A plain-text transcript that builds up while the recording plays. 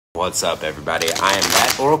What's up, everybody? I am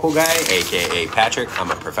that Oracle guy, aka Patrick.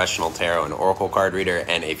 I'm a professional tarot and oracle card reader,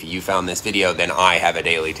 and if you found this video, then I have a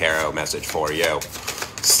daily tarot message for you.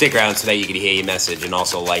 Stick around so that you can hear your message, and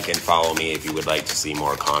also like and follow me if you would like to see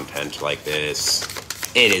more content like this.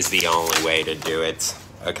 It is the only way to do it.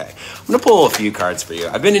 Okay, I'm gonna pull a few cards for you.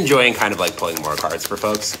 I've been enjoying kind of like pulling more cards for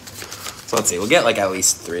folks. So let's see, we'll get like at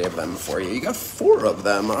least 3 of them for you. You got 4 of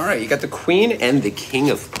them. All right, you got the Queen and the King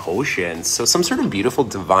of Potions. So some sort of beautiful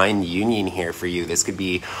divine union here for you. This could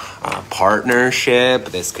be a partnership.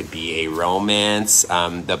 This could be a romance.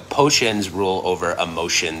 The potions rule over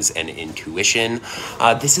emotions and intuition.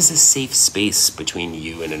 This is a safe space between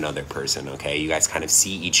you and another person, okay? You guys kind of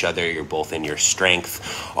see each other. You're both in your strength,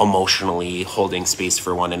 emotionally holding space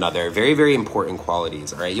for one another. Very, very important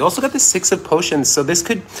qualities, all right? You also got the 6 of Potions. So this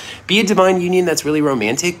could be a divine union that's really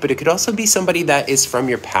romantic, but it could also be somebody that is from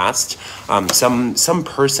your past, some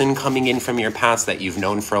person coming in from your past that you've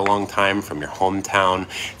known for a long time, from your hometown.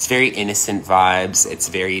 It's very innocent vibes. It's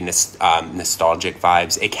very nostalgic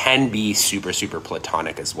vibes. It can be super, super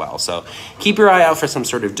platonic as well. So keep your eye out for some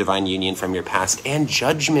sort of divine union from your past. And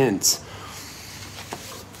Judgment.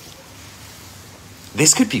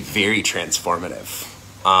 This could be very transformative.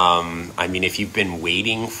 I mean, if you've been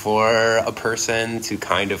waiting for a person to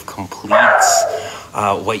kind of complete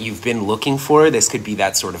what you've been looking for, this could be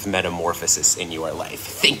that sort of metamorphosis in your life.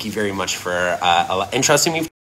 Thank you very much for entrusting me